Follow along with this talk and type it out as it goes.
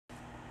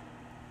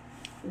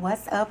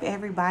What's up,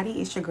 everybody?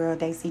 It's your girl,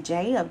 Daisy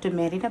J of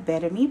Demanding a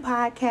Better Me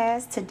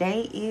podcast.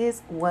 Today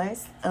is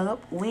What's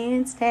Up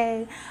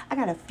Wednesday. I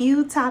got a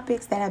few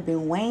topics that have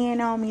been weighing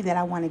on me that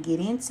I want to get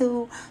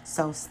into,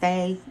 so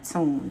stay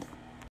tuned.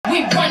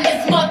 We run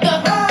this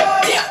mother.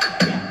 Yeah.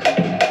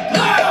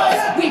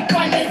 Girls, we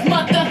run this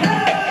mother.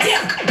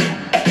 Yeah.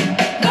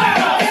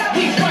 Girls,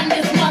 we run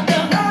this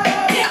mother.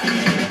 Yeah.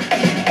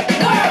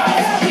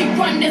 Girls, we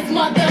run this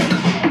mother.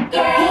 Who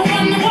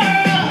run the world?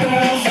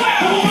 Girls.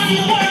 Who run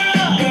the world?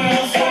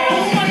 Girls. Who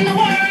run the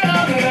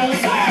world?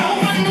 Girls. Who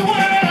run the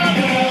world?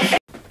 Girls.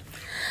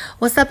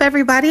 What's up,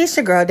 everybody? It's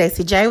your girl,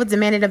 Daisy J with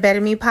Demanding a Better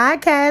Me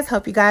podcast.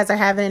 Hope you guys are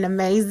having an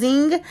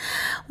amazing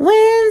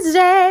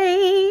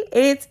Wednesday.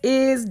 It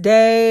is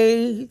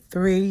day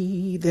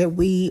 3 that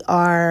we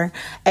are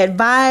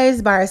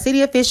advised by our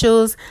city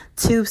officials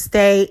to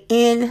stay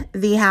in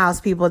the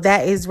house, people.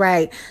 That is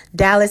right.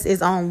 Dallas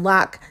is on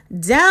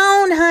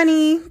lockdown,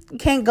 honey. You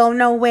can't go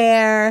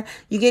nowhere.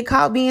 You get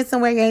caught being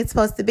somewhere you ain't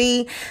supposed to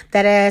be.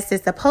 That ass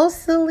is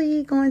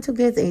supposedly going to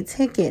get a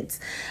ticket.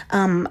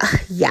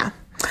 Yeah.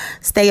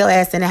 Stay your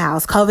ass in the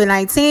house.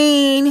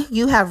 COVID-19,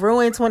 you have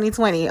ruined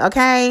 2020,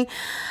 okay?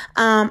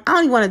 I don't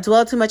even want to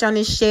dwell too much on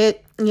this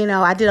shit. You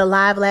know, I did a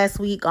live last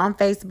week on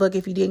Facebook.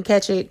 If you didn't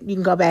catch it, you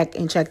can go back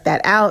and check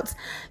that out.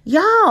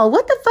 Y'all,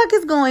 what the fuck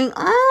is going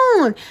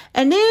on?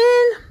 And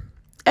then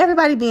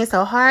everybody being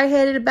so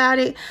hard-headed about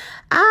it.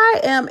 I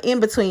am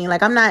in between.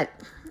 Like,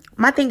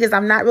 my thing is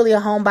I'm not really a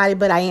homebody,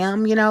 but I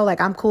am, like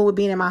I'm cool with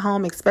being in my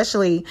home,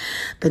 especially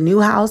the new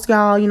house,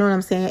 y'all. You know what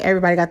I'm saying?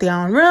 Everybody got their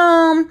own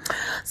room.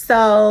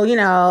 So,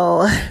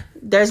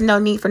 there's no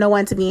need for no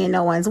one to be in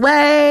no one's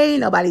way.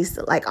 Nobody's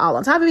like all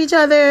on top of each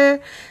other.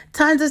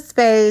 Tons of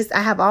space. I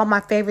have all my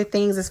favorite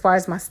things as far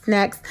as my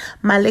snacks,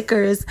 my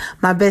liquors,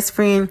 my best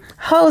friend,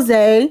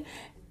 Jose,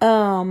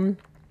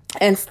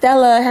 and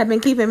Stella have been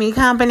keeping me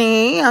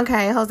company.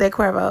 Okay, Jose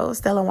Cuervo,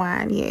 Stella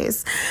Wine,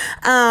 yes.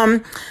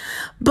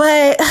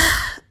 But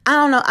I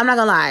don't know. I'm not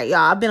gonna lie,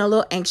 y'all. I've been a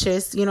little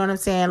anxious. You know what I'm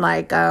saying?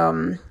 Like,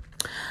 I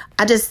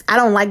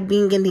don't like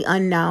being in the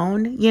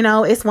unknown.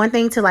 It's one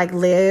thing to like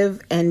live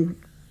and,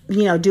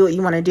 do what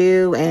you want to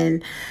do.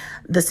 And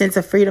the sense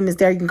of freedom is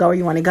there. You can go where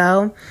you want to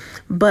go.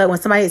 But when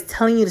somebody is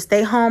telling you to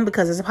stay home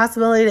because there's a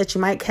possibility that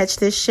you might catch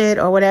this shit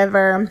or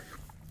whatever,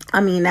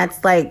 I mean,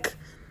 that's like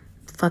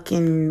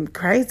fucking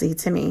crazy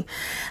to me.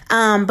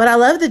 But I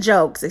love the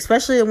jokes,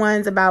 especially the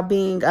ones about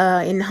being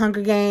in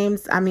Hunger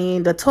Games. I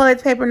mean, the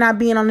toilet paper not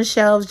being on the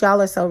shelves,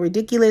 y'all are so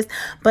ridiculous.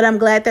 But I'm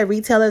glad that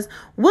retailers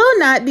will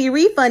not be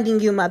refunding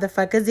you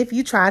motherfuckers if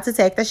you try to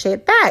take the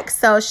shit back.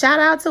 So shout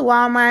out to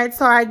Walmart,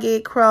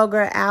 Target,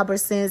 Kroger,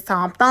 Albertsons,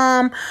 Tom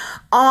Thumb,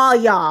 all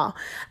y'all.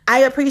 I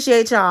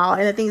appreciate y'all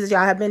and the things that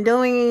y'all have been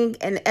doing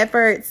and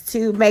efforts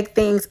to make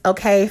things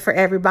okay for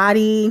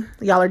everybody.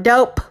 Y'all are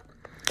dope.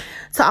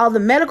 To all the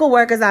medical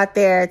workers out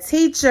there,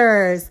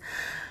 teachers,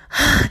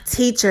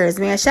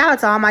 man, shout out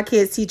to all my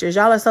kids' teachers.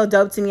 Y'all are so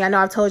dope to me. I know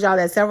I've told y'all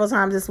that several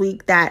times this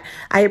week that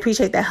I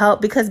appreciate the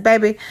help because,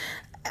 baby,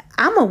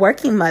 I'm a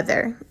working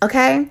mother,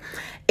 okay?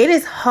 It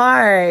is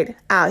hard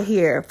out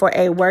here for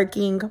a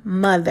working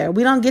mother.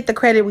 We don't get the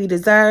credit we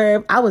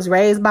deserve. I was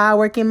raised by a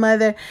working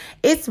mother.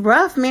 It's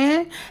rough,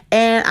 man.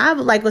 And I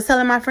was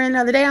telling my friend the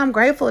other day, I'm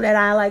grateful that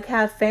I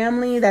have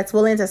family that's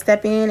willing to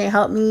step in and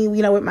help me,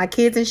 with my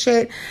kids and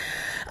shit.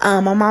 My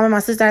mom and my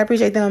sister, I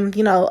appreciate them,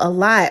 a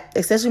lot,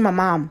 especially my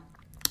mom.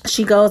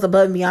 She goes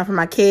above and beyond for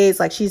my kids.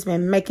 Like, she's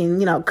been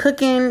making,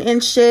 cooking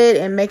and shit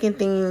and making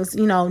things,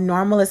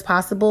 normal as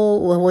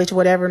possible, which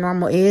whatever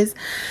normal is.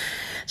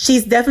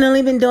 She's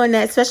definitely been doing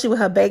that, especially with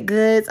her baked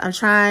goods. I'm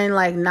trying,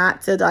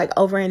 not to,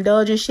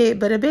 overindulge and shit,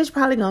 but a bitch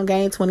probably gonna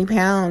gain 20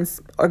 pounds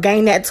or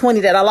gain that 20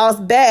 that I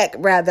lost back,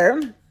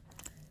 rather,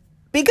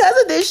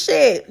 because of this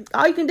shit.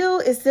 All you can do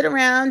is sit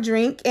around,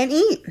 drink, and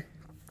eat.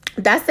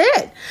 That's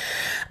it.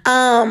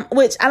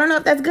 Which I don't know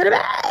if that's good or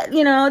bad.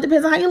 It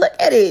depends on how you look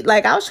at it.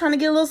 I was trying to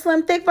get a little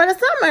slim thick for the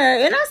summer,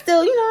 and I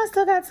still, I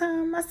still got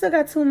time. I still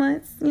got 2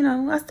 months.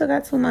 I still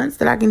got 2 months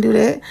that I can do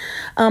that.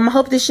 I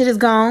hope this shit is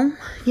gone,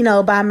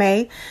 by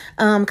May.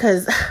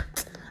 Cause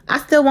I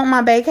still want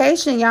my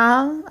vacation,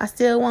 y'all. I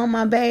still want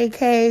my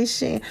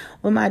vacation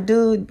with my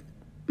dude.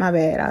 My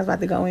bad. I was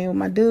about to go in with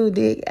my dude,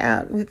 dick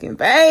out, looking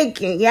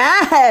bacon.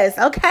 Yes.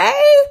 Okay.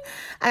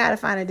 I gotta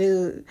find a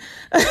dude.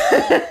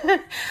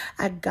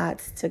 I got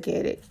to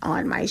get it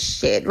on my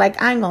shit. I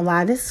ain't gonna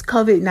lie. This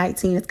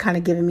COVID-19 is kind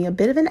of giving me a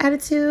bit of an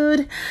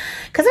attitude.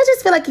 Cause I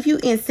just feel like if you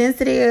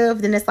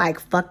insensitive, then it's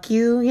fuck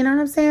you. You know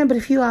what I'm saying? But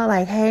if you all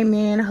hey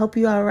man, I hope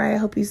you all right. I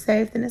hope you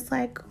safe. Then it's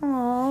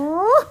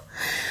aww.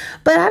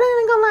 But I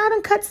didn't gonna lie, I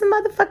done cut some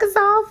motherfuckers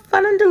off.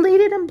 I done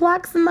deleted and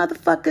blocked some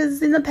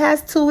motherfuckers in the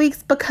past 2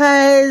 weeks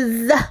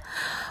because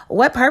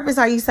what purpose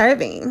are you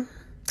serving?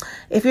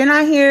 If you're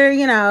not here,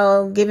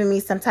 giving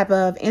me some type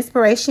of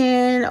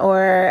inspiration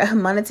or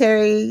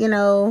monetary,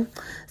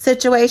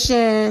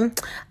 situation,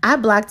 I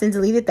blocked and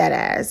deleted that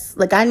ass.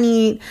 I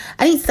need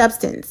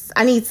substance.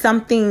 I need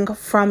something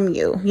from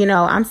you.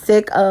 I'm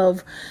sick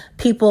of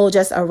people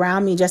just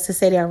around me just to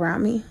say they're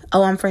around me.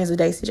 Oh, I'm friends with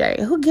Daisy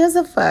J. Who gives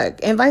a fuck?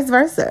 And vice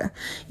versa.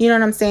 You know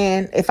what I'm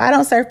saying? If I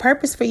don't serve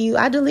purpose for you,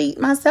 I delete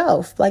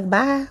myself. Like,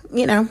 bye,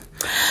 you know.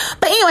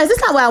 But anyways,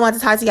 that's not what I want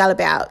to talk to y'all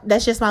about.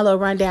 That's just my little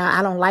rundown.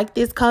 I don't like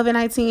this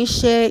COVID-19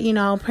 shit. You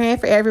know, I'm praying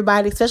for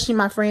everybody, especially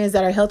my friends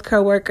that are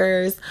healthcare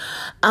workers,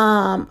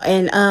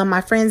 and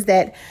my friends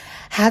that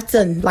have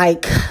to,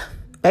 like,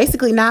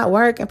 basically not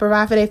work and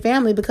provide for their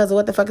family because of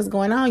what the fuck is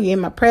going on. You're in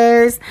my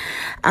prayers.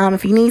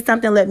 If you need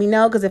something, let me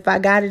know, because if I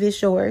got it,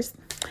 it's yours.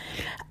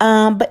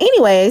 But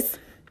anyways,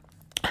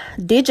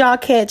 did y'all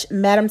catch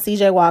Madam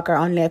CJ Walker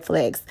on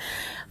Netflix?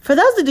 For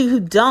those of you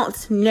who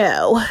don't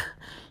know,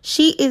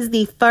 she is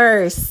the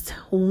first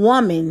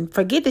woman,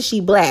 forget that she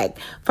black,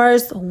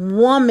 first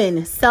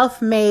woman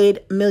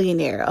self-made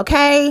millionaire.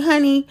 Okay,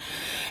 honey?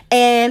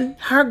 And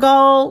her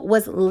goal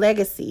was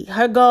legacy.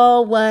 Her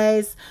goal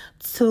was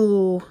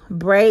to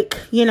break,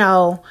 you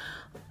know,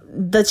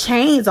 the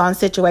chains on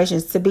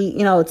situations, to be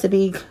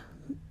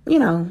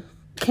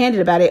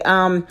candid about it.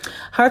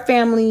 Her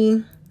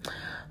family,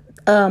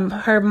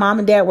 her mom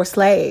and dad were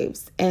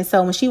slaves. And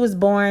so when she was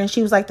born,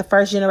 she was like the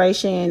first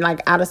generation,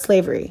 like, out of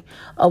slavery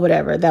or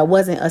whatever, that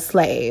wasn't a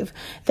slave.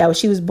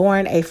 She was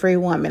born a free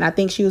woman. I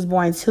think she was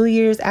born 2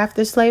 years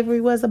after slavery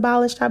was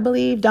abolished, I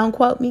believe. Don't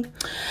quote me.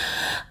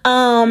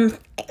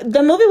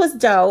 The movie was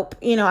dope.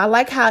 You know, I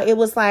like how it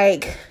was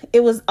like,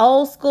 it was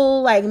old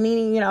school, like,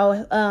 meaning, you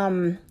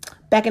know,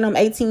 back in them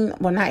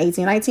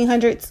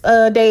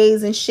 1900s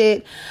days and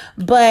shit.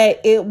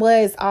 But it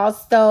was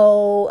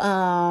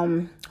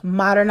also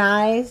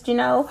modernized, you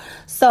know.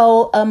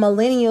 So a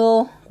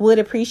millennial would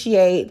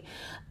appreciate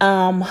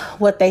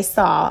what they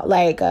saw.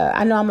 Like,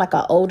 I know I'm like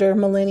an older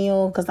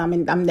millennial because I'm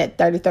that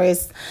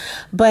 33rd,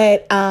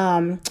 but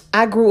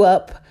I grew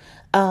up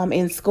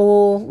in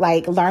school,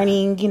 like,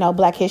 learning, you know,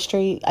 Black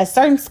history. At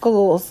certain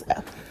schools,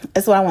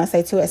 that's what I want to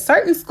say too. At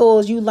certain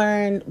schools, you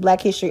learn Black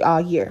history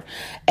all year.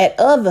 At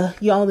other,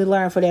 you only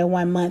learn for that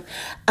 1 month.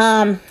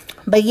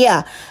 But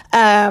yeah,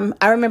 I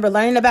remember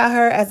learning about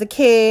her as a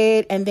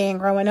kid, and then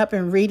growing up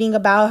and reading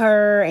about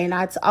her. And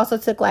I also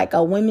took like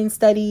a women's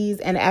studies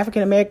and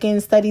African American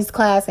studies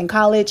class in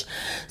college.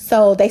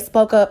 So they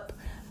spoke up,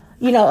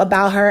 you know,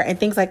 about her and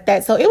things like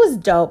that. So it was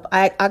dope.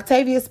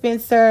 Octavia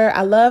Spencer,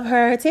 I love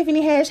her.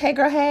 Tiffany Haddish, hey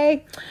girl,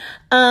 hey.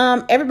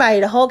 Everybody,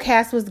 the whole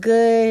cast was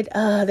good.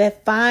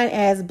 That fine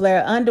ass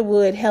Blair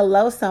Underwood,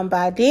 hello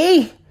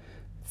somebody.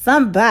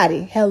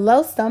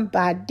 Hello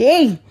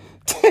somebody.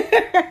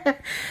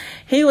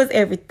 He was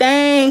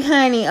everything,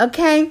 honey.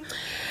 Okay.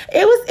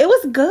 It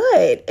was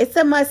good. It's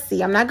a must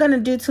see. I'm not going to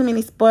do too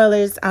many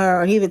spoilers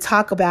or even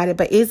talk about it,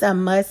 but it's a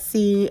must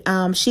see.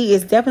 She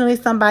is definitely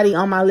somebody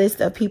on my list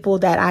of people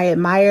that I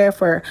admire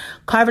for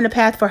carving a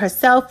path for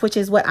herself, which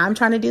is what I'm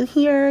trying to do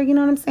here. You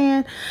know what I'm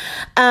saying?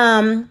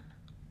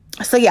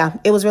 So yeah,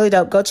 it was really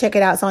dope. Go check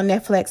it out. It's on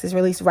Netflix. It's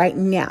released right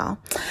now.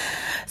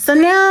 So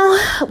now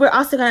we're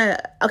also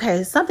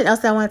something else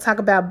that I want to talk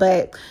about,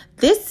 but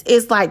this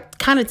is like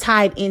kind of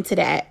tied into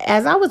that.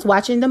 As I was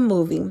watching the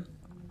movie,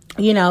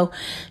 you know,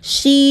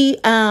 she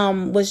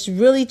was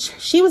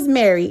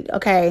married,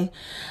 okay?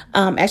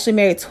 Actually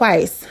married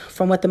twice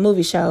from what the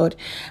movie showed.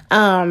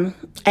 And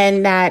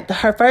that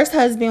her first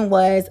husband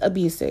was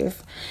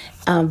abusive.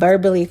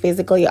 Verbally,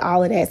 physically,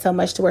 all of that, so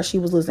much to where she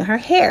was losing her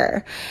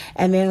hair.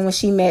 And then when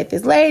she met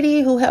this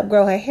lady who helped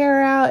grow her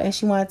hair out, and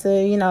she wanted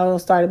to, you know,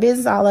 start a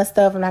business, all that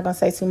stuff. I'm not going to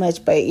say too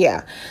much, but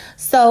yeah.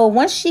 So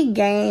once she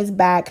gains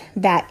back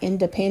that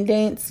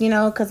independence, you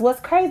know, because what's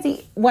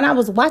crazy, when I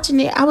was watching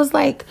it, I was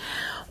like,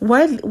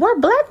 were Black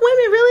women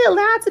really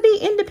allowed to be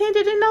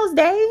independent in those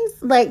days?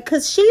 Like,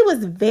 because she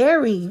was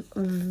very,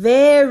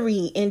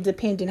 very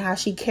independent how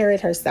she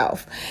carried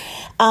herself,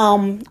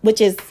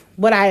 which is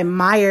what I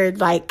admired,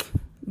 like,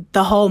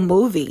 the whole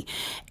movie,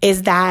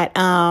 is that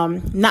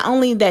not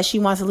only that she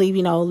wants to leave,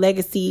 you know,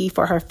 legacy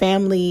for her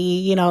family,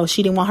 you know,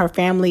 she didn't want her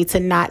family to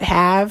not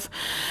have,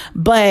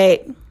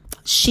 but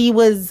she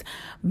was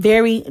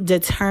very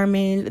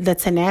determined, the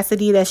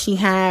tenacity that she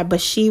had, but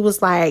she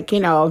was like,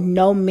 you know,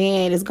 no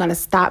man is going to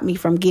stop me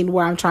from getting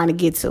where I'm trying to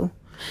get to,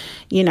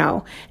 you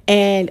know.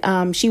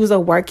 And she was a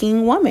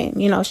working woman,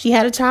 you know, she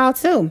had a child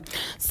too.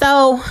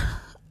 So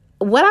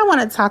what I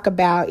want to talk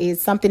about is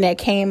something that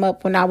came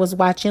up when I was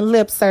watching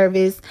Lip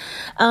Service.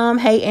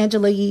 Hey,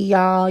 Angela Yee,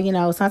 y'all, you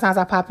know, sometimes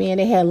I pop in,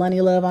 they had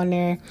Lonnie Love on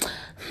there.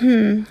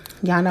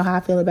 Y'all know how I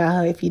feel about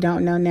her. If you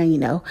don't know, now you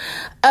know.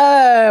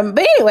 But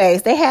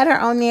anyways, they had her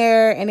on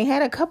there, and they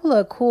had a couple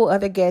of cool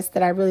other guests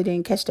that I really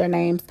didn't catch their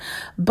names.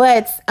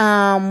 But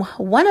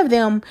one of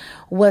them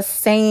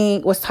was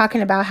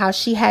talking about how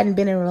she hadn't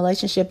been in a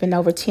relationship in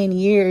over 10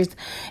 years,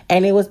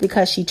 and it was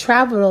because she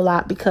traveled a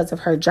lot because of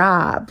her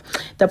job.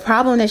 The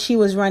problem that she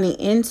was running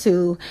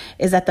into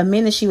is that the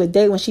men that she would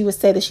date, when she would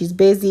say that she's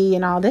busy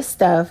and all this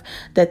stuff,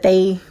 that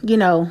they, you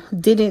know,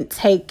 didn't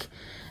take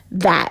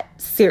that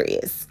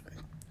serious.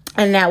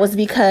 And that was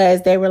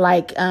because they were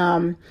like,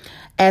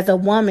 as a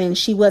woman,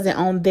 she wasn't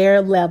on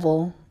their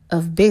level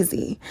of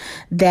busy,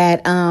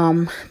 that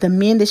the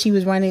men that she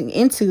was running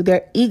into,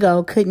 their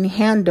ego couldn't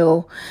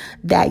handle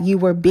that you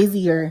were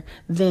busier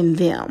than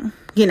them.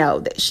 You know,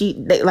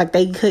 that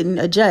they couldn't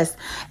adjust.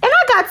 And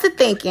I got to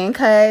thinking,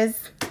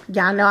 because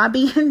y'all know I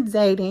be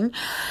dating,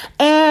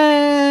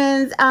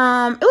 and it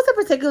was a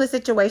particular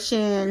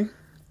situation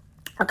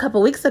a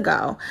couple weeks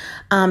ago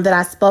that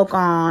I spoke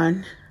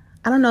on.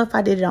 I don't know if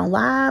I did it on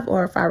live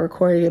or if I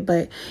recorded it,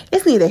 but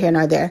it's neither here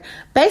nor there.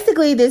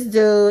 Basically, this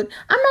dude,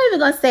 I'm not even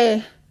going to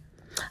say,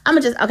 I'm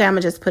going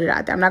to just put it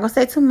out there. I'm not going to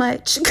say too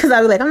much, because I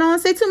was like, I'm not going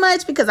to say too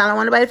much because I don't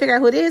want anybody to figure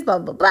out who it is, blah,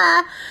 blah,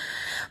 blah.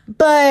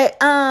 But,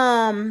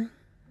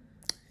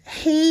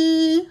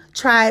 he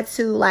tried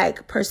to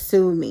like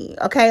pursue me.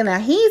 Okay. Now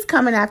he's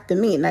coming after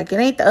me. Like, it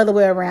ain't the other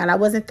way around. I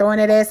wasn't throwing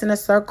that ass in a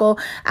circle.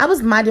 I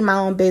was minding my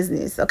own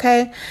business.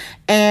 Okay.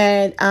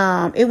 And,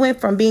 it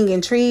went from being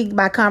intrigued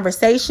by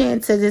conversation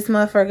to this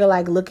motherfucker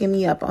like looking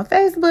me up on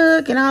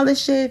Facebook and all this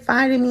shit,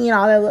 finding me and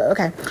all that.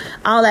 Okay.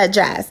 All that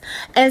jazz.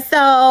 And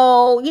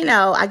so, you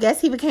know, I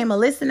guess he became a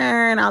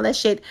listener and all that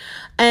shit.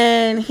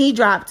 And he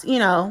dropped, you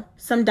know,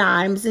 some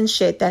dimes and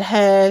shit that,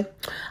 hey,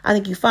 I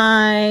think you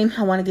fine.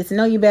 I want to get to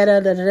know you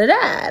better. Da, da, da,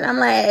 da. And I'm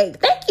like,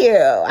 thank you.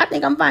 I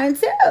think I'm fine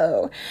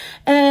too.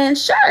 And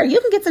sure, you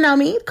can get to know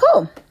me.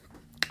 Cool.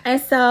 And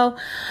so,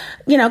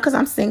 you know, because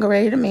I'm single,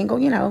 ready to mingle,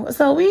 you know.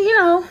 So we, you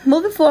know,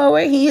 moving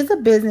forward, he is a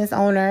business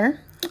owner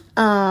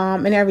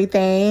and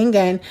everything.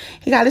 And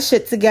he got his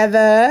shit together.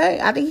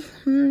 I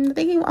want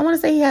to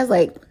say he has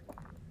like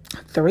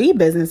 3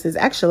 businesses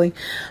actually.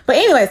 But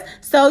anyways,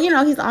 so, you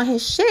know, he's on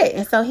his shit.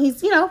 And so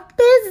he's, you know,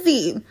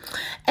 busy.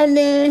 And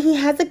then he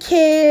has a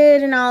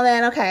kid and all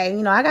that. Okay.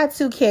 You know, I got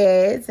 2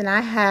 kids and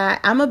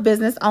I'm a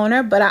business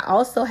owner, but I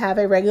also have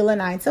a regular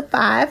 9 to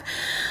 5,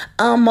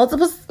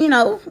 multiple, you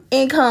know,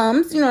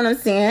 incomes, you know what I'm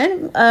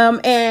saying?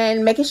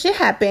 And making shit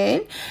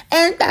happen.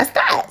 And that's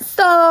that.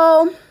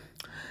 So,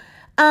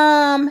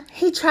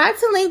 he tried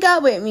to link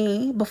up with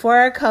me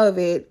before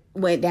COVID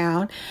went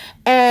down,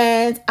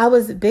 and I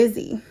was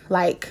busy,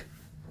 like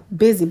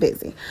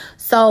busy.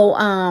 So,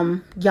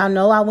 y'all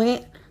know I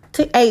went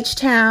to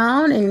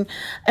H-Town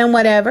and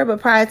whatever, but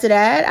prior to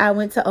that, I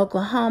went to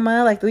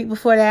Oklahoma like the week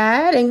before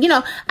that, and, you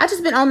know, I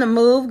just been on the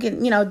move,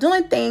 getting, you know,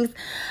 doing things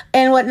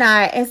and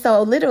whatnot, and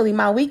so literally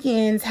my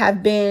weekends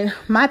have been,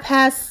 my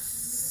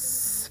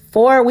past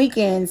 4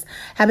 weekends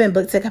have been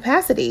booked to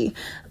capacity,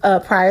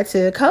 prior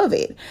to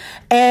COVID,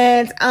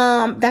 and,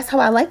 that's how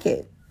I like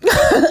it.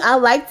 I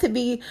like to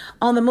be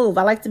on the move.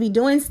 I like to be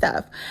doing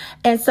stuff.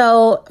 And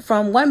so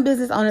from one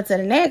business owner to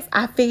the next,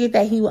 I figured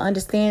that he would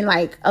understand,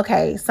 like,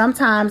 okay,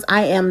 sometimes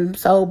I am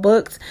so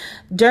booked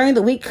during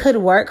the week could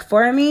work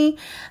for me,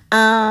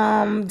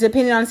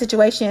 depending on the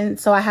situation.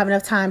 So I have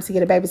enough time to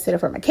get a babysitter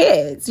for my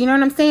kids. You know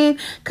what I'm saying?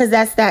 Because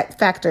that's that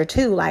factor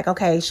too. Like,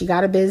 okay, she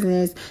got a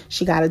business,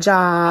 she got a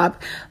job,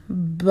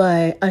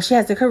 but she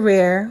has a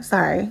career,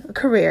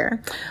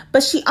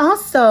 but she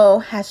also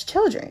has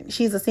children.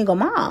 She's a single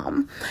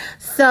mom.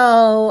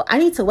 So I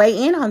need to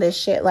weigh in on this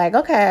shit. Like,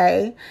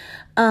 okay,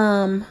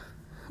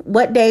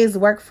 what days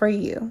work for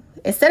you?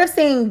 Instead of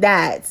saying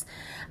that,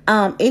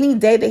 any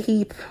day that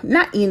he,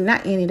 not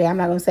any day, I'm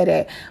not going to say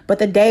that, but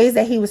the days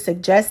that he was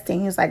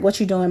suggesting, he was like,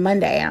 what you doing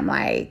Monday? And I'm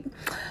like,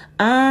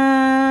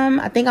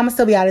 I think I'm gonna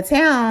still be out of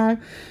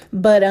town,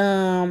 but,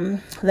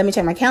 let me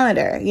check my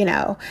calendar. You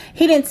know,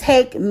 he didn't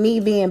take me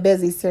being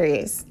busy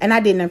serious, and I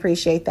didn't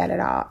appreciate that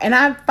at all. And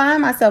I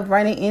find myself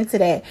running into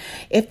that.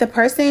 If the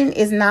person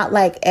is not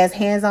like as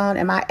hands-on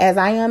as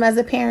I am as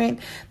a parent,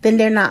 then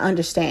they're not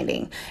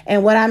understanding.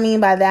 And what I mean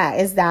by that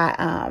is that,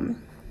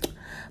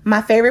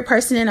 my favorite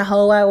person in the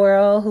whole wide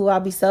world, who I'll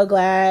be so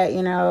glad,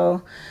 you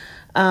know,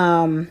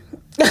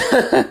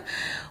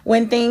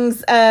 when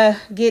things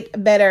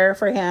get better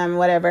for him,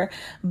 whatever.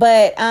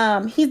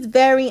 But he's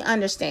very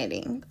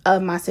understanding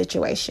of my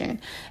situation,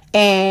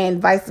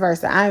 and vice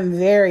versa. I'm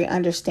very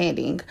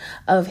understanding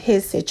of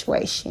his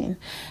situation,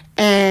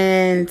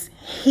 and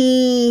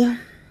he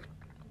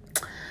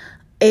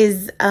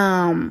is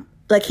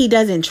like, he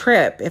doesn't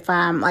trip if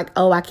I'm like,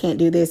 oh, I can't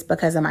do this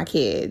because of my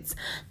kids,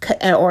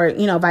 or,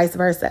 you know, vice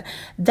versa.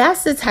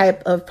 That's the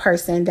type of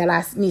person that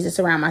I need to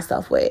surround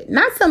myself with.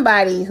 Not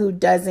somebody whose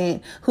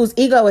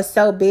ego is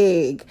so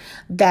big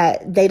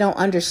that they don't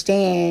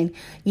understand,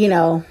 you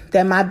know,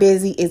 that my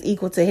busy is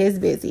equal to his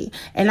busy.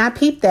 And I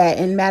peeped that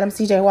in Madam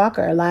C.J.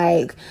 Walker.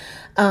 Like,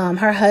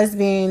 her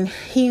husband,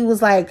 he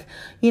was like,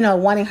 you know,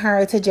 wanting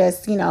her to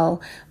just, you know,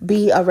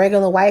 be a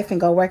regular wife and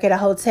go work at a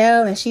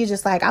hotel. And she's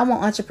just like, I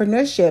want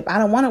entrepreneurship. I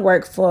don't want to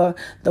work for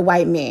the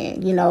white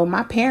man. You know,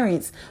 my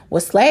parents were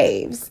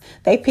slaves.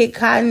 They picked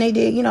cotton. They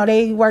did, you know,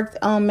 they worked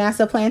on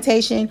Master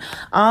Plantation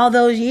all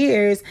those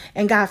years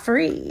and got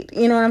freed.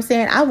 You know what I'm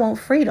saying? I want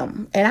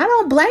freedom, and I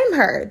don't blame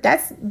her.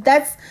 That's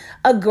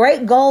a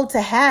great goal to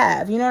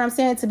have. You know what I'm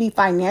saying? To be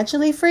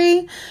financially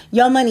free.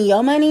 Your money.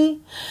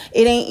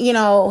 It ain't, you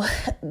know,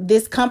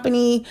 this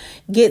company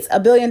gets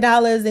 $1 billion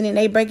and then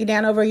they break it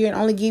down over a year and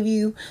only give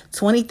you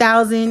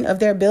 20,000 of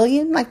their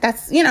billion. Like,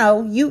 that's, you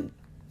know,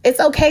 It's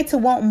okay to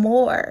want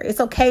more. It's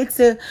okay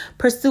to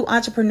pursue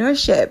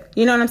entrepreneurship.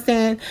 You know what I'm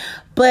saying?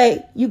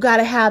 But you got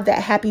to have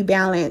that happy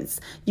balance.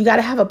 You got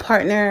to have a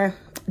partner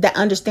that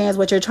understands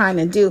what you're trying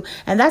to do.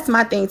 And that's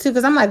my thing too.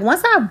 Cause I'm like,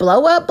 once I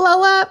blow up,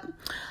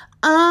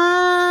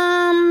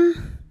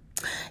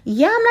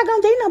 yeah, I'm not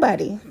gonna date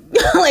nobody.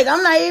 Like,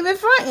 I'm not even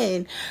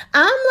fronting.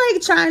 I'm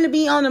like trying to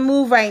be on the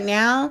move right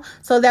now.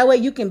 So that way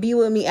you can be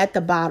with me at the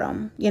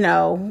bottom, you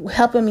know,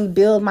 helping me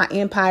build my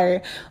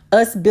empire,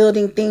 us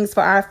building things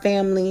for our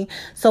family.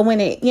 So when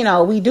it, you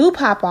know, we do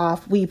pop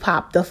off, we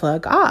pop the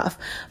fuck off.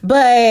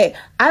 But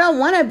I don't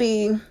want to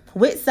be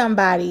with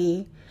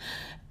somebody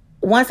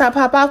once I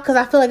pop off, because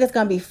I feel like it's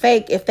going to be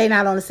fake if they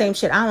not on the same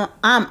shit I'm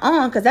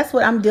on, because that's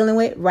what I'm dealing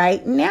with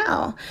right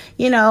now.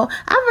 You know,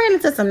 I've ran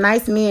into some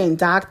nice men,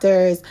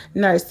 doctors,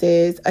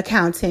 nurses,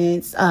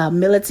 accountants,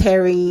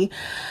 military,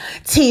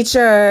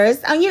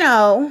 teachers. You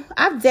know,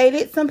 I've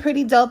dated some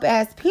pretty dope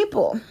ass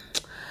people.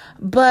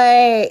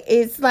 But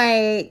it's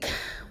like,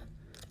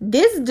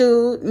 this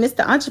dude,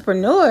 Mr.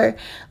 Entrepreneur,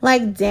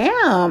 like,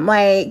 damn,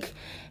 like,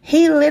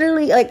 he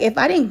literally, like, if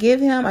I didn't give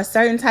him a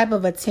certain type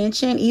of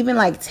attention, even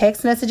like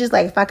text messages,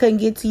 like if I couldn't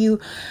get to you,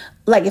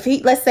 like if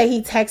he, let's say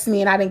he texts me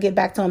and I didn't get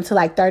back to him till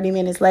like 30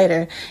 minutes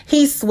later,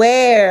 he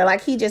swear,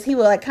 like he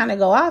would like kind of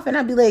go off, and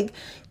I'd be like,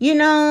 you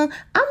know,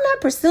 I'm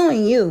not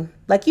pursuing you.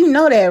 Like, you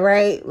know that,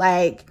 right?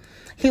 Like,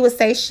 he would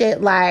say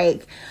shit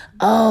like,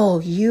 oh,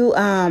 you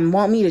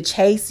want me to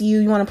chase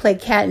you? You want to play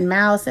cat and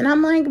mouse? And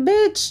I'm like,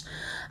 bitch,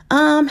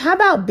 how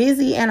about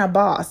busy and a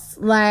boss?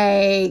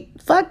 Like,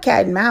 fuck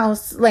cat and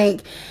mouse.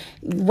 Like,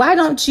 why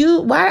aren't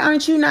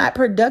you not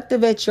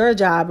productive at your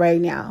job right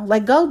now?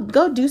 Like,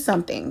 go do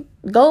something.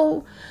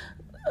 Go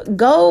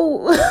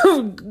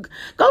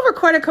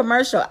record a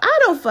commercial. I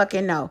don't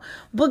fucking know.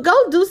 But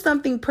go do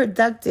something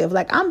productive.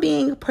 Like, I'm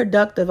being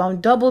productive. I'm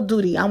double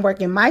duty. I'm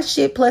working my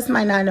shit plus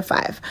my 9 to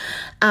 5.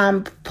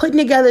 I'm putting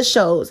together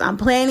shows. I'm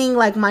planning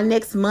like my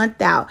next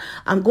month out.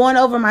 I'm going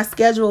over my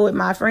schedule with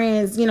my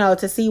friends, you know,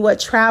 to see what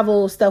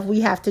travel stuff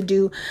we have to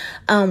do.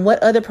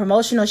 What other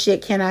promotional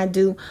shit can I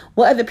do?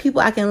 What other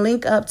people I can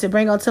link up to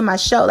bring onto my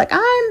show? Like,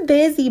 I'm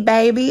busy,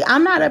 baby.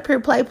 I'm not up here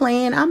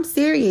playing. I'm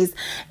serious.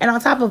 And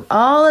on top of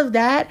all of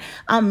that,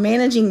 I'm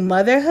managing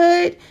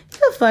motherhood.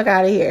 Get the fuck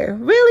out of here.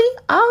 Really?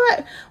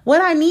 What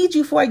I need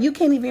you for, you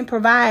can't even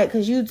provide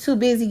because you too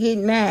busy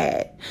getting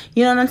mad.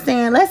 You know what I'm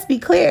saying? Let's be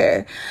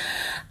clear.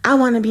 I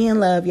want to be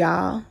in love,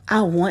 y'all.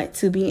 I want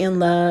to be in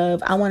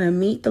love. I want to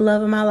meet the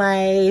love of my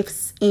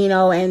life, you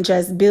know, and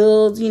just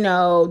build, you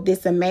know,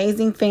 this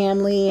amazing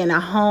family and a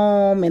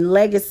home and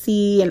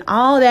legacy and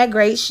all that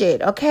great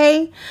shit.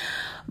 Okay.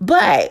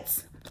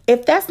 But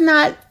if that's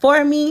not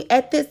for me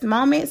at this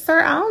moment,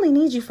 sir, I only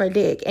need you for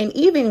dick. And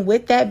even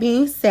with that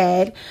being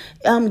said,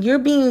 you're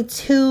being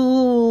too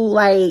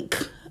like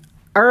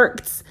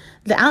irked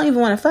that I don't even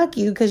want to fuck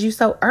you because you're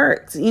so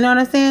irked. You know what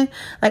I'm saying?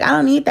 Like, I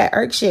don't need that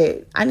irk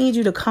shit. I need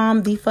you to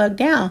calm the fuck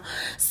down.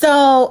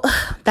 So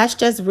that's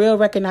just real,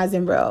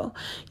 recognizing real,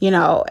 you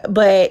know.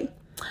 But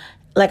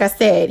like I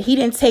said, he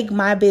didn't take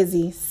my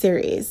busy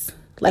serious.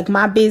 Like,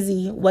 my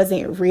busy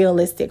wasn't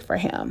realistic for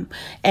him.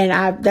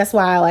 And that's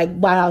why, like,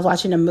 while I was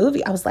watching the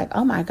movie, I was like,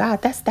 oh my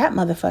God, that's that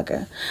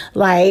motherfucker.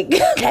 Like,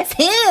 that's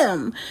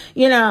him.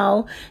 You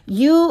know,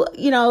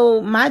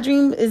 my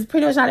dream is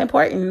pretty much not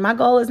important. My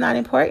goal is not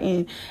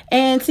important.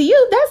 And to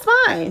you, that's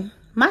fine.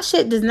 My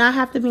shit does not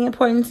have to be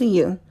important to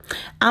you.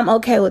 I'm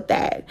okay with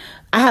that.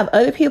 I have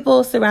other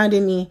people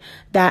surrounding me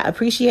that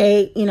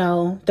appreciate, you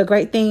know, the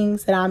great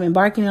things that I'm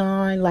embarking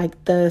on,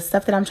 like the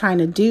stuff that I'm trying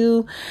to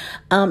do.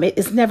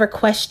 It's never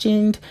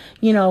questioned,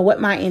 you know,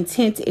 what my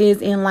intent is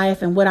in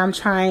life and what I'm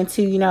trying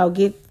to, you know,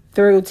 get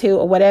through to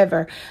or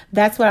whatever.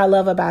 That's what I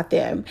love about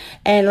them.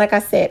 And like I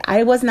said,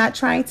 I was not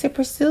trying to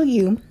pursue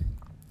you.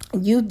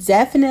 You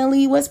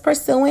definitely was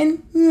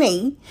pursuing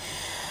me.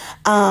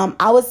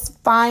 I was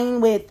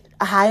fine with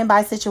a high and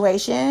by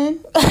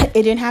situation. It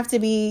didn't have to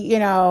be, you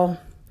know,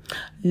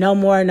 no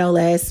more, no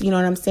less. You know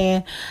what I'm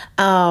saying?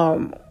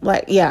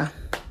 Like, yeah,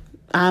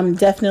 I'm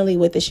definitely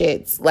with the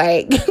shits,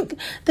 like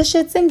the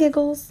shits and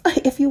giggles,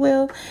 if you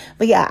will.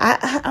 But yeah,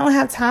 I don't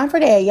have time for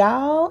that,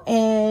 y'all.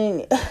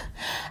 And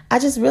I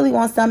just really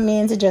want some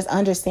men to just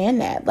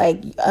understand that,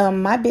 like,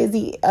 my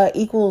busy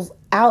equals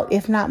out,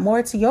 if not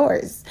more, to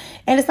yours.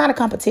 And it's not a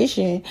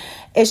competition.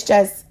 It's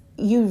just,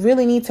 you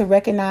really need to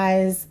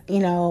recognize, you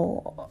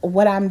know,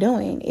 what I'm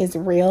doing is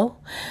real.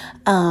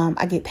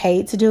 I get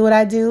paid to do what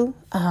I do,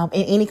 in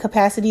any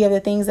capacity of the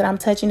things that I'm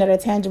touching that are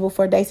tangible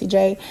for Daisy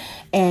J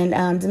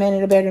and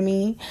demanding to better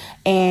me.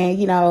 And,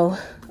 you know,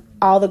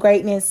 all the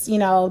greatness, you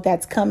know,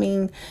 that's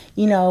coming,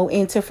 you know,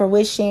 into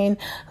fruition.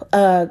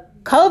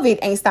 COVID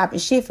ain't stopping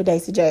shit for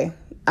Daisy J.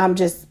 I'm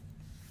just,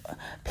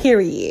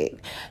 period.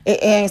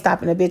 It ain't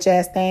stopping a bitch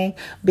ass thing.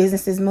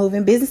 Business is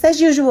moving. Business as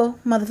usual,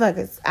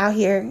 motherfuckers, out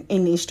here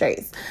in these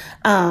streets.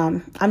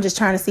 I'm just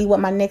trying to see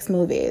what my next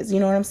move is. You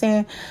know what I'm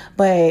saying?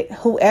 But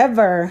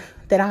whoever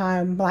that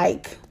I'm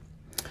like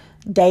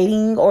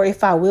dating, or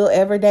if I will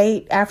ever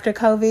date after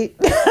COVID,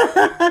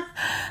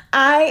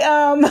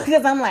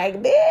 Because I'm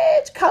like,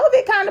 bitch,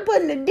 COVID kind of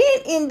putting a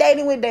dent in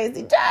dating with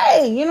Daisy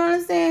J. You know what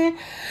I'm saying?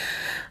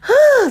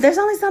 There's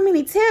only so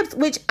many tips,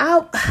 which I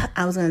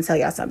was gonna tell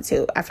y'all something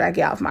too after I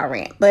get off my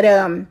rant. But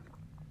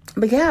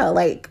yeah,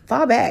 like,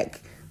 fall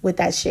back with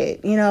that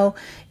shit. You know,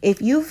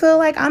 if you feel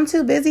like I'm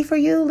too busy for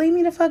you, leave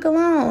me the fuck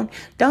alone.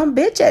 Don't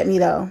bitch at me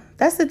though.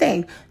 That's the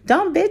thing.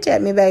 Don't bitch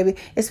at me, baby.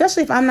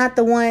 Especially if I'm not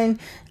the one.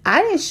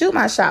 I didn't shoot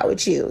my shot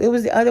with you. It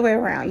was the other way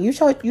around. You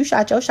shot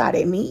your shot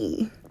at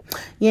me.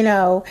 You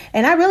know,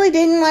 and I really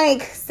didn't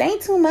like say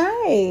too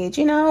much,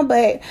 you know,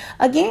 but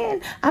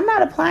again, I'm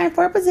not applying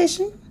for a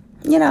position,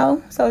 you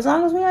know, so as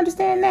long as we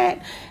understand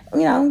that,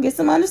 you know, get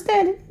some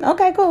understanding.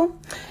 Okay, cool.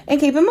 And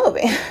keep it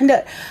moving.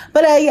 But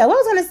yeah, what I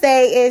was going to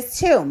say is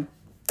too,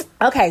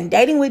 okay,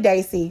 dating with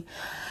Daisy,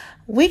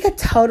 we could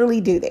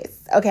totally do this.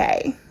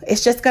 Okay.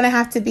 It's just going to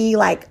have to be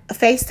like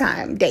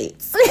FaceTime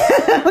dates.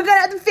 We're going to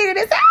have to figure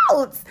this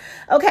out.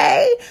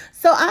 Okay.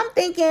 So I'm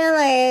thinking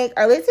like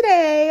earlier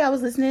today, I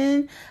was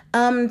listening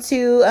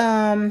to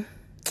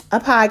a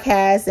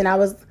podcast, and I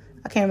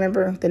can't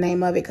remember the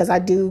name of it because I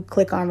do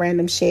click on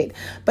random shit,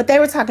 but they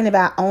were talking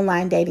about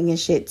online dating and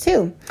shit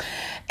too.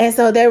 And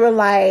so they were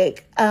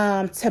like,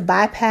 to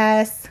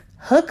bypass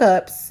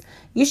hookups,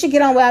 you should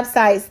get on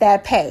websites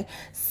that pay.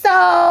 So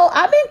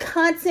I've been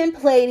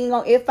contemplating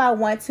on if I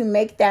want to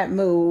make that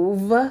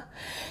move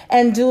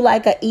and do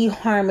like a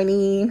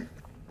eHarmony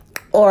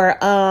or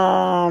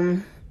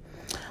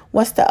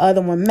what's the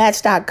other one?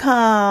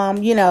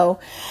 Match.com, you know,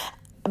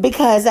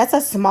 because that's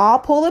a small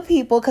pool of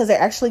people because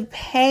they're actually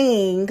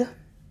paying to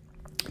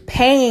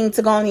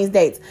go on these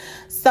dates.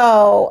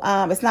 So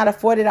it's not a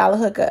 $40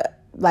 hookup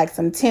like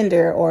some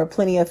Tinder or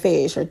Plenty of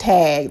Fish or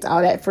Tagged,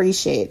 all that free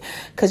shit,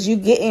 because you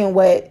getting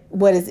what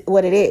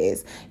it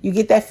is. You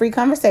get that free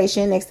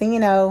conversation. Next thing you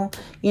know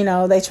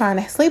they trying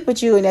to sleep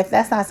with you, and if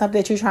that's not something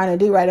that you're trying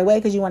to do right away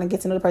because you want to get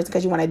to know the person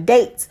because you want to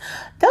date,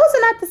 those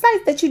are not the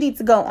sites that you need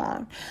to go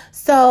on.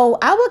 So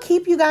I will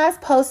keep you guys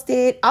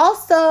posted.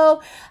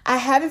 Also, I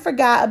haven't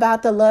forgot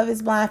about the Love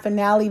is Blind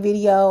finale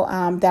video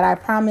that I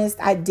promised.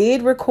 I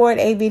did record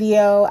a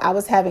video. I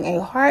was having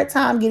a hard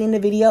time getting the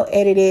video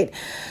edited,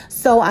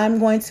 so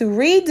I'm going to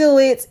redo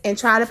it and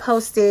try to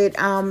post it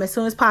as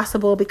soon as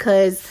possible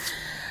because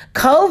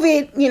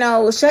COVID, you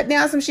know, shut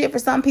down some shit for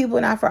some people,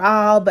 not for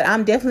all, but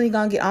I'm definitely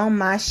going to get on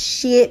my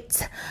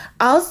shit.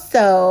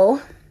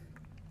 Also,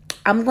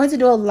 I'm going to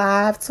do a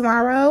live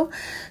tomorrow.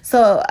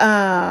 So, no,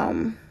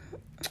 I'm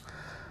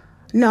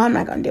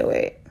not going to do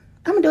it.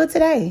 I'm going to do it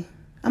today.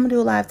 I'm going to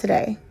do a live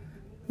today.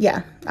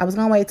 Yeah, I was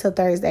going to wait till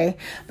Thursday,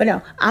 but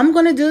no, I'm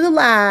going to do the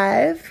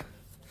live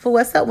for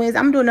What's Up Wednesday.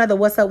 I'm doing another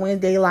What's Up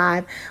Wednesday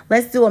live.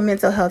 Let's do a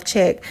mental health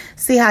check.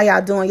 See how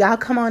y'all doing. Y'all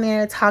come on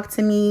there, talk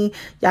to me.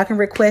 Y'all can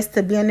request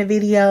to be in the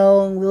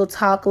video and we'll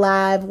talk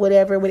live,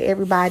 whatever, with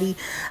everybody.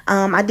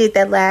 I did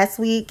that last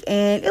week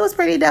and it was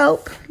pretty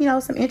dope. You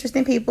know, some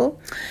interesting people.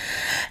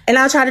 And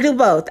I'll try to do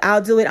both.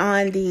 I'll do it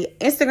on the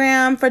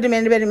Instagram for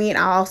Demand Better Me, and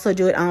I'll also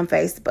do it on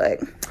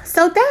Facebook.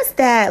 So that's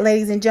that,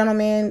 ladies and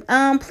gentlemen.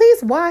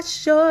 Please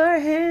wash your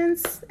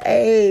hands.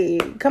 Hey,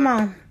 come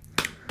on.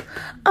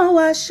 Oh,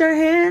 wash your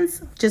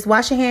hands. Just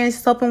wash your hands,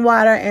 soap and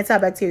water,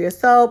 antibacterial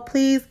soap.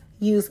 Please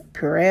use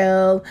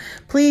Purell.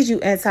 Please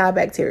use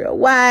antibacterial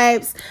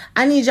wipes.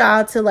 I need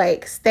y'all to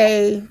like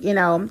stay, you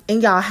know, in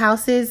y'all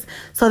houses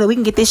so that we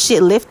can get this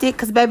shit lifted.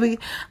 Cause baby,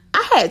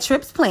 I had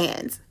trips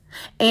planned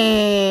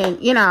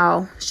and, you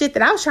know, shit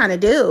that I was trying to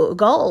do,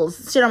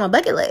 goals, shit on my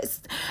bucket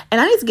list. And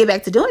I need to get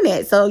back to doing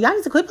that. So y'all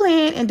need to quit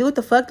playing and do what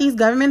the fuck these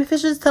government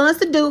officials tell us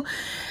to do.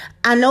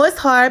 I know it's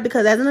hard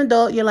because as an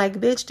adult, you're like,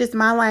 bitch, this is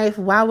my life.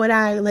 Why would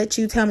I let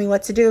you tell me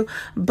what to do?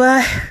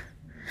 But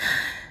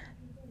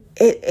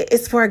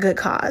it's for a good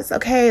cause,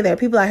 okay? There are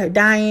people out here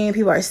dying.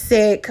 People are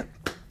sick.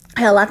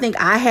 Hell, I think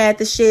I had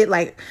the shit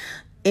like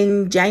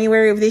in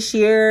January of this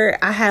year.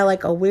 I had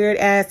like a weird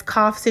ass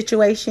cough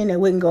situation that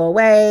wouldn't go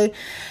away.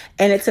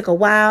 And it took a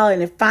while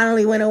and it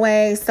finally went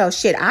away. So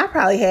shit, I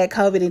probably had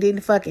COVID and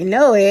didn't fucking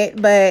know it.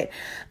 But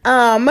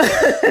I'm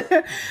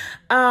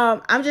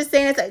just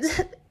saying it's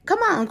like, come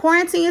on,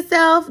 quarantine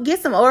yourself, get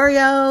some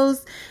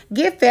Oreos,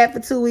 get fat for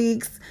 2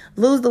 weeks,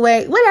 lose the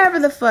weight, whatever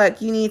the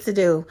fuck you need to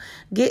do.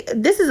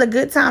 This is a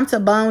good time to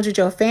bond with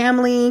your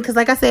family. Because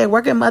like I said,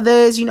 working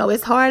mothers, you know,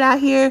 it's hard out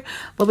here,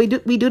 but we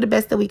do the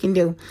best that we can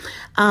do.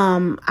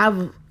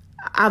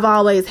 I've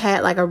always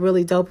had like a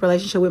really dope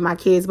relationship with my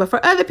kids, but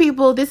for other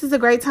people, this is a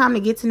great time to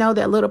get to know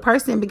that little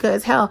person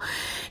because hell,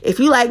 if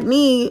you like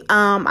me,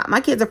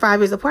 my kids are 5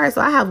 years apart.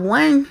 So I have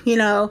one, you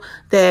know,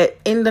 that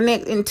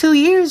in 2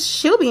 years,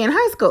 she'll be in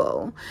high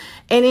school.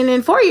 And then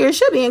in 4 years,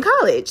 she'll be in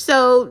college.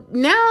 So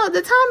now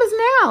the time is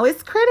now.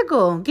 It's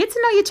critical. Get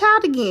to know your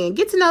child again.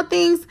 Get to know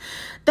things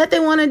that they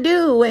want to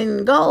do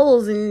and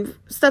goals and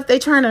stuff they're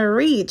trying to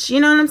reach.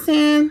 You know what I'm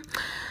saying?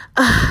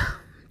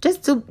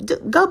 Just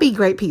go be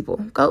great people.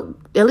 Go,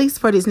 at least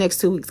for these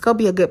next 2 weeks, go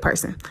be a good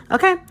person.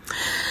 Okay?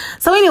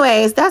 So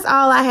anyways, that's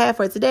all I have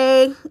for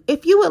today.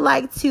 If you would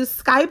like to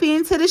Skype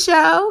into the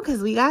show, because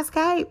we got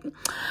Skype,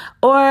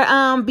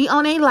 or be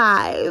on a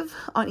live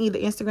on either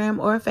Instagram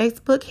or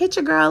Facebook, hit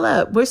your girl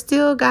up. We're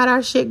still got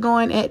our shit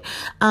going at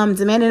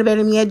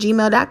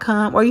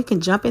demandingabetterme@gmail.com, or you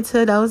can jump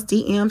into those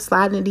DMs,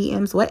 slide in the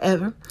DMs,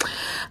 whatever.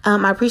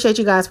 I appreciate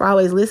you guys for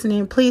always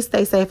listening. Please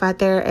stay safe out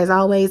there. As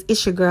always,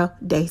 it's your girl,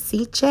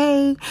 Daisy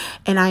J,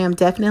 and I am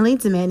definitely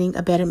demanding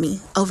a better me.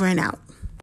 Over and out.